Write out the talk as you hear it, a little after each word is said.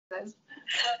was.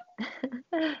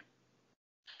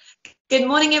 Good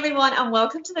morning, everyone, and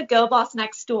welcome to the Girl Boss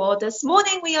Next Door. This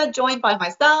morning we are joined by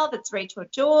myself, it's Rachael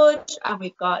George, and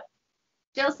we've got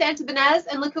Jill Santibanez,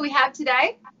 and look who we have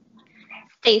today.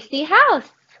 Stacey House.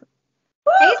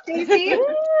 Hey, Stacey.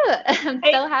 I'm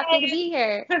so happy to be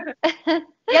here.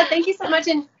 Yeah, thank you so much.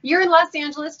 And you're in Los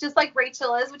Angeles, just like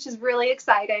Rachael is, which is really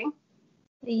exciting.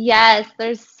 Yes,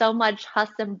 there's so much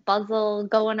huss and buzzle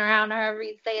going around, however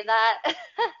you say that.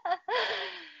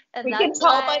 And we can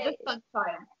tell by the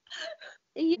sunshine.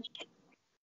 Yeah.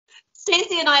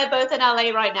 Stacey and I are both in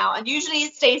LA right now, and usually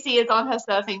Stacey is on her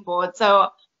surfing board, so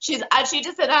she's actually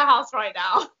just in her house right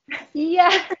now.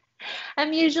 Yeah,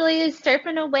 I'm usually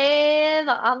surfing a wave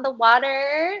on the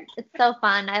water. It's so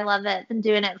fun. I love it. Been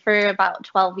doing it for about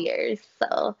 12 years,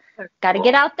 so got to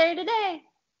get out there today.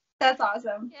 That's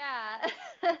awesome.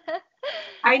 Yeah.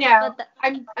 I know.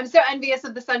 I'm so envious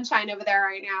of the sunshine over there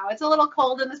right now. It's a little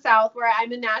cold in the south where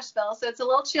I'm in Nashville, so it's a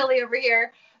little chilly over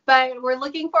here, but we're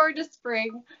looking forward to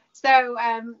spring. So,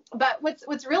 but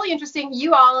what's really interesting, you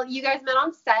guys met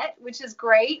on set, which is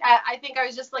great. I think I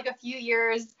was just like a few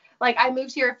years, like I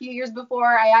moved here a few years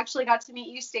before I actually got to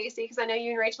meet you, Stacey, because I know you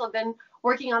and Rachael have been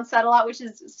working on set a lot, which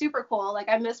is super cool. Like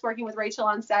I miss working with Rachael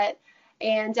on set.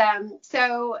 And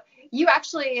so you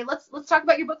actually, let's talk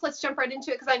about your book. Let's jump right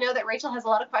into it because I know that Rachael has a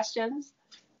lot of questions.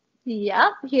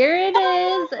 Yep, here it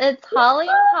is. It's Holly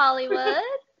in Hollywood.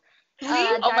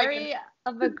 Diary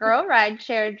of a Girl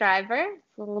Rideshare Driver.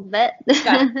 It's a little bit.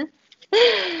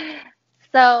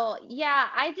 So, yeah,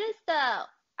 I just,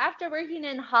 after working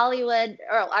in Hollywood,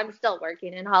 or I'm still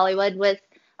working in Hollywood with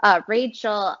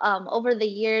Rachael, over the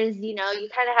years, you know, you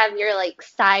kind of have your like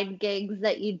side gigs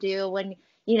that you do when,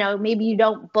 you know, maybe you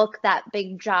don't book that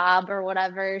big job or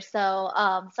whatever. So,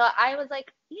 so I was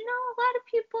like, you know, a lot of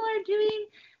people are doing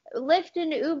Lyft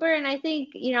and Uber, and I think,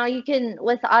 you know, you can,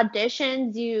 with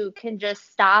auditions, you can just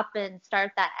stop and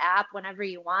start that app whenever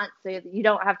you want, so you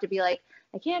don't have to be like,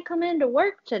 I can't come into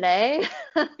work today.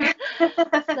 So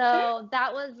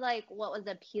that was like what was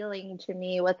appealing to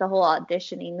me with the whole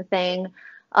auditioning thing.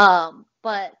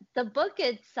 But the book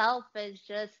itself is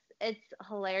just, it's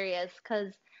hilarious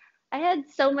because I had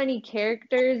so many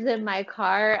characters in my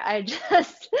car. I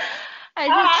just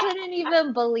couldn't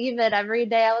even believe it every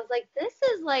day. I was like, this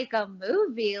is like a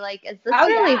movie. Like, is this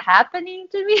really happening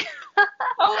to me?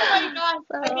 Oh my God.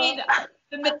 So, I mean,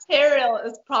 the material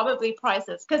is probably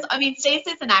priceless because, I mean,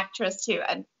 Stacey's an actress too.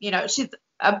 And, you know, she's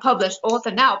a published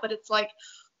author now, but it's like,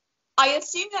 I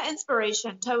assume that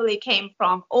inspiration totally came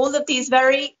from all of these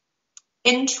very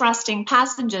interesting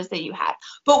passengers that you had.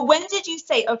 But when did you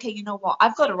say, okay, you know what,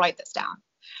 I've got to write this down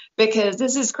because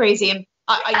this is crazy and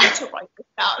I need to write this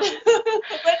down?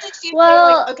 When did you say,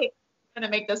 like, okay, I'm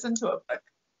going to make this into a book?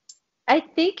 I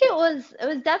think it was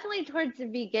definitely towards the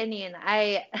beginning.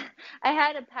 I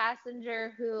had a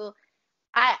passenger who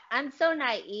I'm so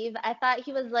naive. I thought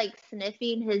he was like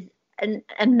sniffing his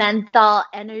a menthol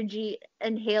energy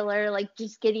inhaler, like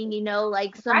just getting, you know,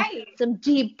 like some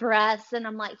deep breaths, and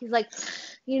I'm like, he's like,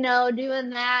 you know,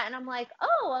 doing that, and I'm like,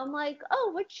 oh,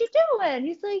 what you doing?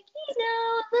 He's like, you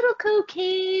know, a little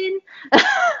cocaine.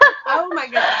 Oh my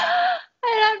God.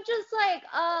 And I'm just like,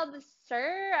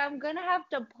 sir, I'm gonna have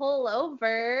to pull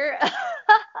over.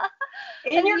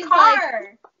 In your car.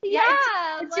 Like,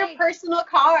 yeah, it's your personal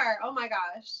car. Oh my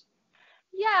gosh.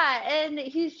 Yeah, and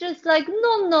he's just like,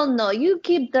 no, you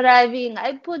keep driving.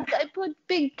 I put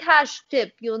big cash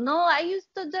tip, you know. I used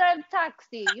to drive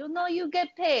taxi, you know. You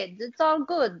get paid. It's all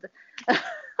good.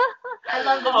 I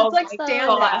love this. It's like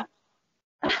stand-up.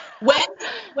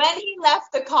 When he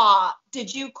left the car,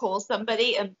 did you call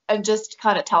somebody and just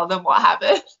kind of tell them what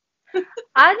happened?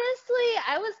 Honestly,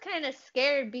 I was kind of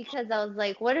scared because I was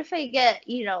like, what if I get,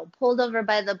 you know, pulled over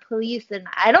by the police and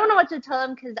I don't know what to tell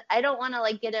them because I don't want to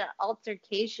like get an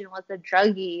altercation with a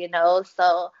druggie, you know?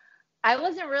 So I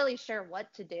wasn't really sure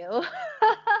what to do.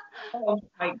 Oh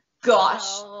my gosh.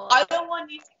 So, I don't want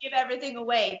you to give everything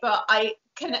away, but I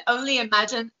can only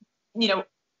imagine, you know,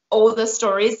 all the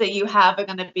stories that you have are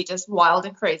going to be just wild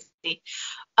and crazy.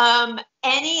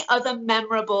 Any other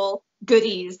memorable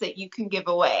goodies that you can give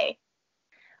away?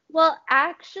 Well,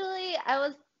 actually,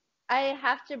 I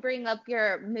have to bring up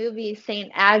your movie Saint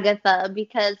Agatha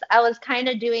because I was kind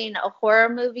of doing a horror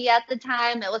movie at the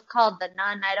time. It was called The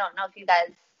Nun. I don't know if you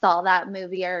guys saw that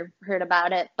movie or heard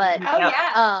about it, but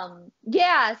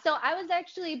yeah, so I was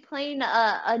actually playing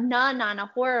a nun on a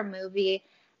horror movie,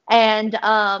 and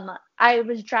I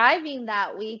was driving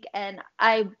that week, and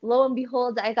lo and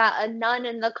behold, I got a nun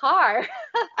in the car.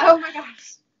 Oh my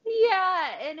gosh.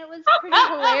 Yeah, and it was pretty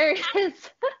hilarious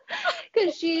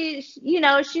because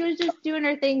she was just doing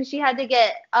her thing. She had to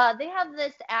get, they have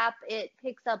this app, it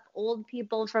picks up old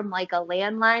people from like a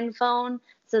landline phone.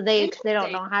 So cause they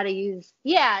don't know how to use,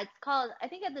 yeah, it's called, I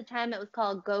think at the time it was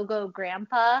called Go Go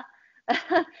Grandpa.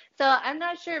 So I'm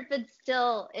not sure if it's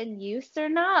still in use or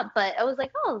not, but I was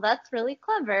like, oh, that's really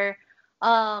clever.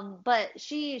 But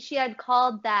she had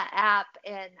called that app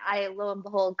and I, lo and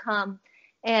behold, come.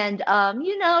 And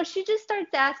she just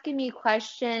starts asking me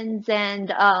questions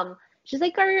and she's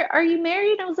like, are you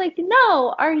married? I was like,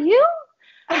 no, are you?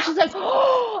 And she's like,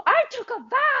 oh, I took a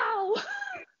vow.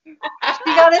 She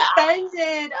got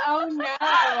offended. Oh no.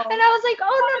 And I was like,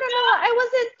 oh no, no, no, I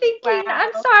wasn't thinking. Wow.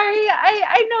 I'm sorry.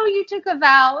 I know you took a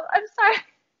vow. I'm sorry.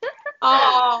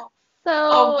 Oh.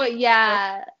 So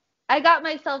yeah, I got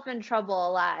myself in trouble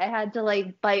a lot. I had to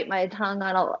like bite my tongue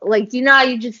on like, how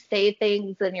you just say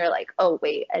things and you're like, oh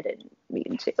wait, I didn't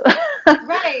mean to.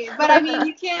 Right, but I mean,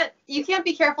 you can't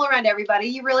be careful around everybody.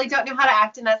 You really don't know how to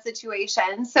act in that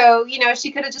situation. So,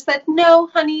 she could have just said, "No,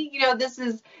 honey, this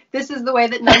is the way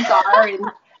that nuns are,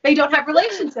 and they don't have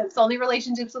relationships, only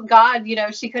relationships with God."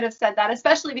 She could have said that,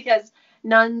 especially because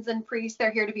nuns and priests,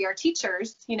 they're here to be our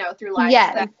teachers, through life.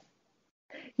 Yes. So.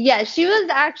 Yeah, she was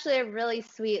actually a really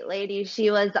sweet lady.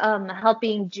 She was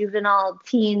helping juvenile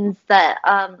teens that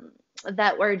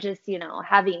were just,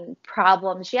 having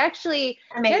problems. She actually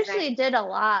did a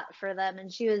lot for them,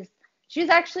 and she was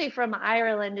actually from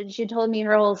Ireland, and she told me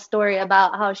her whole story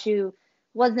about how she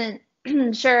wasn't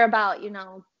sure about,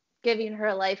 giving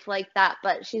her life like that,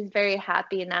 but she's very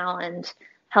happy now and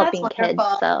helping kids.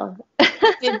 So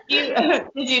did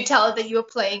you tell her that you were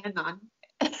playing a nun?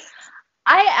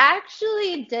 I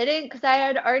actually didn't because I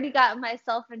had already gotten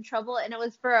myself in trouble and it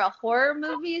was for a horror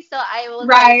movie. So I was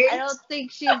like, I don't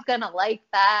think she's going to like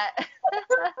that.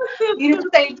 You just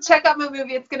say, check out my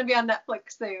movie. It's going to be on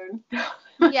Netflix soon.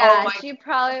 Yeah, she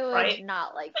probably would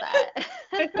not like that.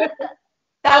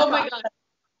 Oh my God.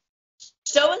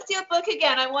 Show us your book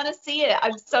again. I want to see it.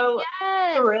 I'm so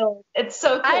thrilled. It's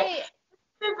so cool. I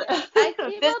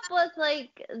came up with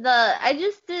like I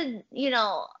just did,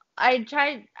 I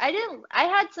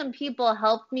had some people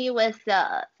help me with,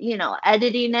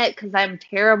 editing it because I'm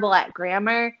terrible at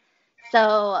grammar.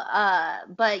 So,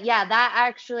 but yeah, that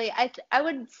actually, I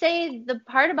would say the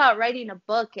part about writing a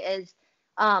book is,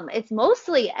 it's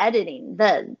mostly editing.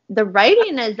 The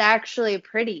writing is actually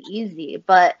pretty easy,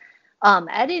 but,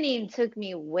 editing took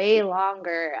me way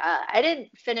longer. I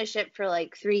didn't finish it for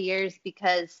like 3 years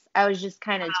because I was just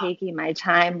kind of taking my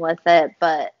time with it,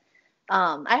 but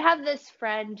I have this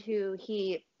friend who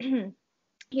he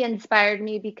inspired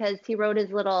me because he wrote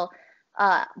his little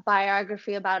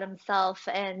biography about himself,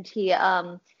 and he's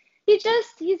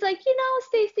like,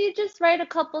 Stacey, just write a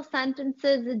couple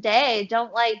sentences a day.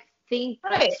 Don't like think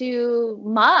too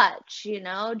much,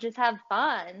 just have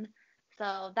fun.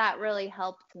 So that really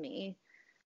helped me.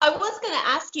 I was going to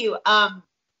ask you,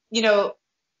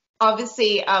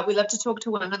 obviously, we love to talk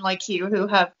to women like you who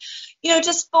have,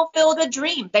 just fulfilled a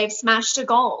dream. They've smashed a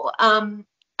goal. And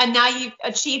now you've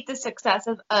achieved the success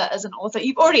as an author.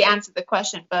 You've already answered the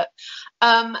question, but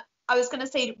I was going to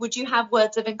say, would you have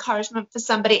words of encouragement for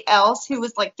somebody else who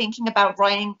was like thinking about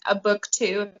writing a book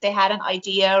too, if they had an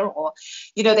idea or,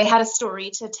 they had a story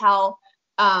to tell,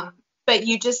 but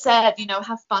you just said,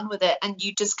 have fun with it. And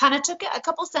you just kind of took it a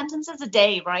couple sentences a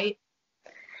day, right?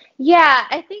 Yeah,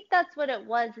 I think that's what it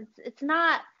was. It's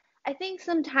not, I think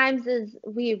sometimes as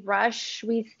we rush,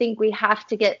 we think we have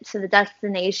to get to the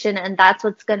destination and that's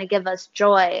what's going to give us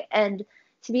joy. And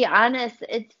to be honest,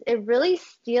 it really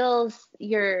steals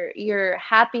your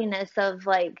happiness of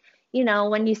like,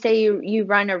 when you say you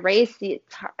run a race,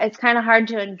 it's kind of hard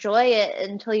to enjoy it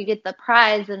until you get the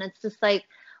prize. And it's just like,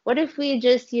 what if we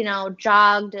just,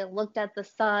 jogged and looked at the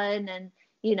sun and,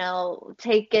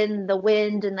 take in the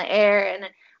wind and the air. And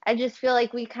I just feel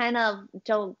like we kind of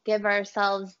don't give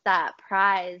ourselves that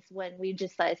prize when we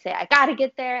just like say, I got to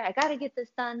get there. I got to get this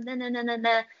done. Nah, nah, nah, nah,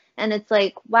 nah. And it's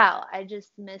like, wow, I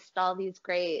just missed all these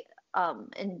great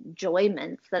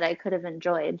enjoyments that I could have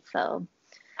enjoyed. So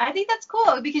I think that's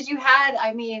cool because you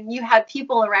had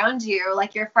people around you,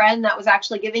 like your friend that was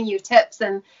actually giving you tips,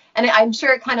 and I'm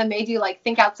sure it kind of made you like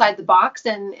think outside the box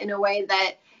and in a way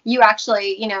that you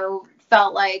actually,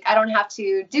 felt like I don't have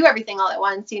to do everything all at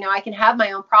once. I can have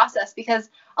my own process because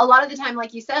a lot of the time,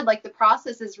 like you said, like the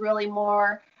process is really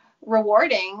more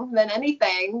rewarding than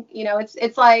anything.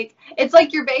 It's like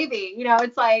your baby.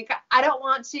 It's like I don't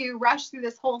want to rush through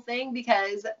this whole thing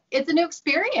because it's a new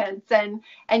experience and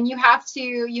you have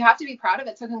to be proud of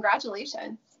it. So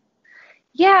congratulations.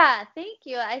 Yeah, thank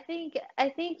you. I think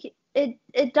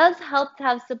it does help to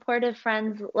have supportive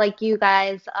friends like you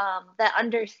guys, that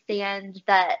understand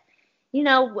that,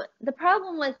 the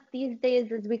problem with these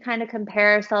days is we kind of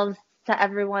compare ourselves to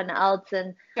everyone else,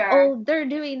 and Sure. oh, they're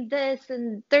doing this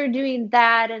and they're doing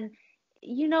that, and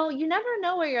you never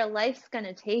know where your life's going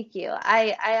to take you.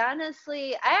 I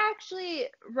actually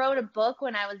wrote a book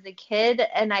when I was a kid,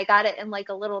 and I got it in like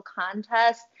a little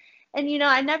contest. And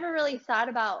I never really thought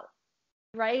about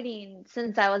writing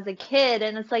since I was a kid,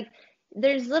 and it's like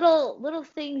there's little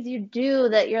things you do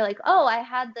that you're like, "Oh, I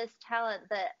had this talent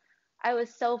that I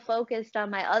was so focused on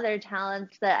my other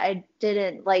talents that I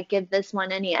didn't like give this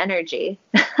one any energy."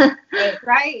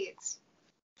 Right.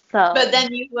 So, But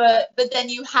then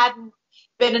you hadn't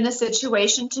been in a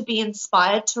situation to be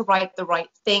inspired to write the right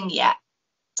thing yet.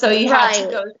 So you had to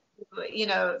right. go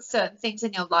through, certain things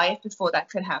in your life before that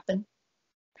could happen.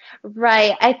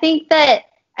 Right. I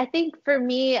think for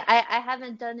me, I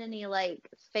haven't done any like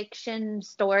fiction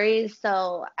stories,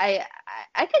 so I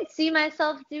could see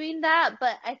myself doing that,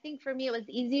 but I think for me it was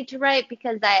easy to write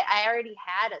because I already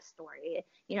had a story.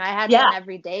 I had Yeah. one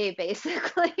every day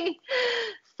basically.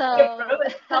 So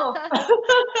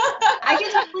I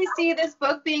can totally see this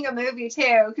book being a movie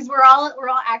too, because we're all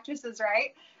actresses,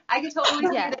 right? I could totally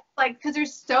see yeah. this, like, because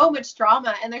there's so much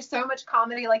drama and there's so much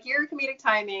comedy. Like, your comedic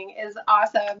timing is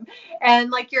awesome, and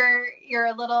like your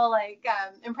little like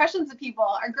impressions of people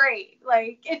are great.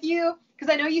 Like, because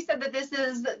I know you said that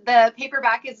the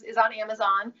paperback is on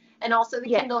Amazon and also the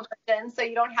Yeah. Kindle version, so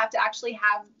you don't have to actually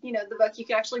have the book. You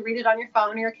can actually read it on your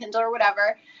phone or your Kindle or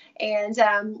whatever. And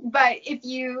but if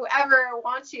you ever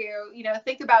want to,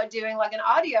 think about doing like an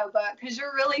audio book, because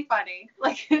you're really funny.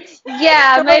 Like,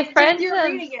 Yeah, so my like, friends you're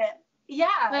have reading it. Yeah.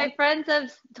 My friends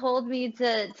have told me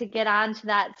to get onto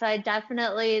that, so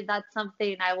that's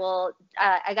something I will.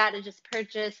 I got to just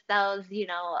purchase those,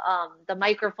 the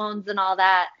microphones and all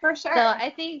that. For sure. So I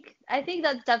think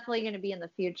that's definitely going to be in the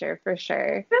future for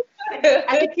sure.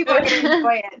 I think people are going to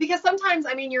enjoy it, because sometimes,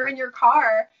 I mean, you're in your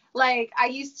car. Like, I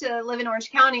used to live in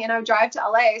Orange County and I would drive to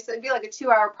LA, so it'd be like a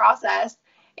 2-hour process.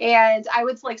 And I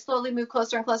would like slowly move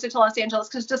closer and closer to Los Angeles,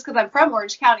 because I'm from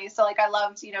Orange County, so like I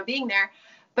loved being there.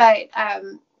 But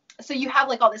so you have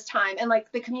like all this time, and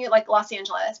like the commute, like Los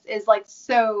Angeles is like,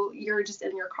 so you're just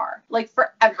in your car like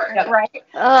forever, Yeah. right?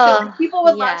 So Oh, like, people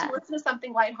would love yeah. to listen to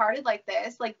something lighthearted like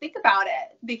this. Like, think about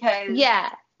it, because Yeah.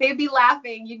 they'd be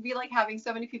laughing. You'd be like having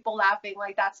so many people laughing.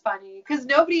 Like, that's funny, because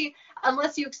nobody,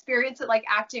 unless you experience it like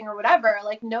acting or whatever,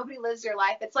 like nobody lives your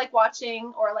life. It's like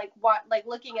watching, or like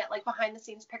looking at like behind the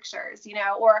scenes pictures,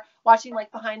 or watching like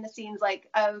behind the scenes like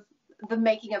of the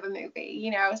making of a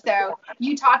movie. So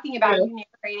you talking about it, you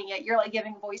narrating it, you're like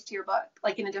giving voice to your book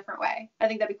like in a different way. I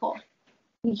think that'd be cool.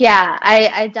 Yeah,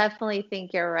 I definitely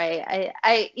think you're right.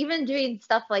 I even doing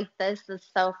stuff like this is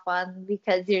so fun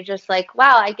because you're just like,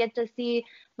 wow, I get to see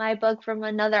my book from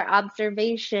another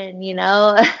observation,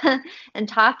 and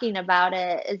talking about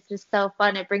it is just so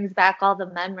fun. It brings back all the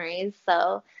memories.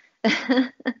 So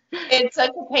It's such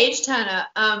a page turner.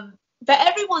 For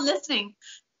everyone listening,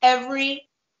 every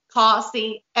car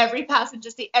seat, every passenger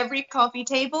seat, every coffee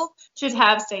table should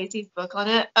have Stacey's book on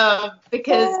it.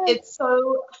 Because it's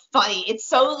so funny. It's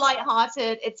so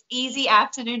lighthearted. It's easy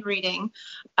afternoon reading.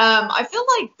 I feel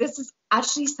like this is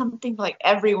actually something like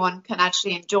everyone can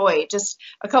actually enjoy. Just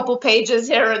a couple pages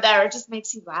here or there. It just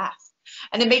makes you laugh.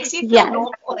 And it makes you feel Yes.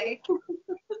 normal.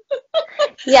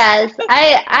 Yes,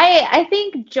 I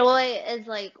think joy is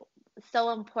like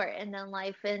so important in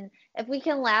life, and if we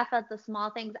can laugh at the small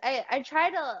things, I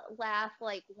try to laugh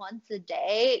like once a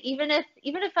day, even if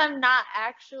I'm not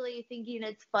actually thinking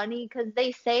it's funny, because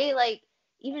they say like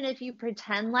even if you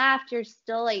pretend laugh, you're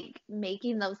still like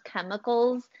making those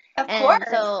chemicals, Of and course.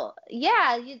 so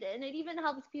yeah, and it even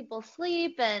helps people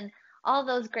sleep and all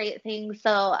those great things.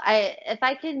 So if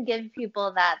I can give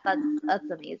people that's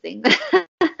amazing.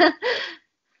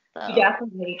 You So,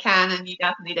 definitely can, and you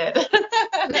definitely did.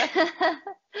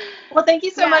 Well, thank you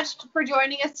so yeah, much for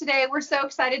joining us today. We're so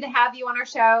excited to have you on our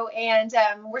show, and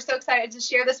we're so excited to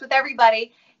share this with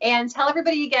everybody. And tell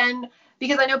everybody again,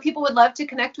 because I know people would love to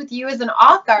connect with you as an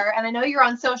author, and I know you're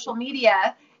on social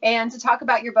media, and to talk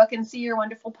about your book and see your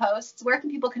wonderful posts. Where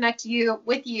can people connect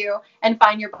with you and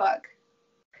find your book?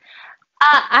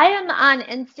 I am on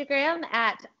Instagram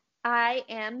at I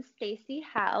am Stacey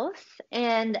House,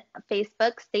 and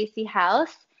Facebook Stacey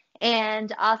House.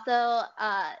 And also,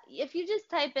 if you just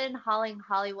type in Hauling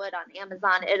Hollywood on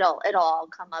Amazon, it'll all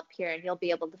come up here, and you'll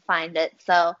be able to find it.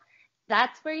 So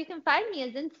that's where you can find me,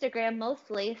 is Instagram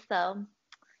mostly. So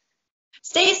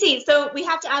Stacey, so we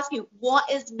have to ask you,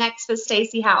 what is next for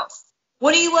Stacey House?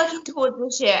 What are you working towards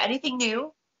this year? Anything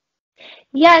new?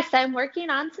 Yes, I'm working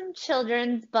on some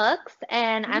children's books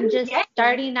and I'm Ooh, just yay.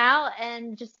 starting out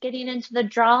and just getting into the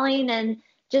drawing and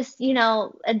just,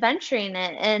 adventuring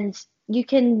it. And you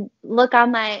can look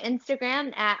on my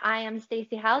Instagram at I am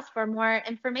Stacey House for more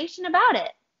information about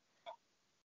it.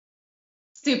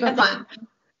 Super fun.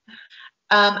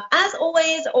 As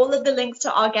always, all of the links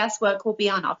to our guest work will be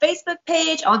on our Facebook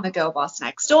page, on the Girl Boss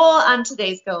Next Door. And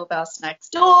today's Girl Boss Next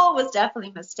Door was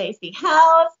definitely Miss Stacey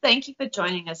House. Thank you for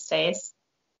joining us, Stace.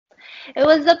 It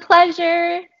was a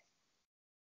pleasure.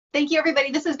 Thank you,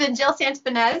 everybody. This has been Jill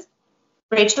Santibanez,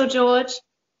 Rachel George,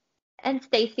 And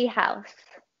Stacey House.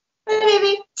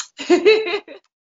 Bye, baby.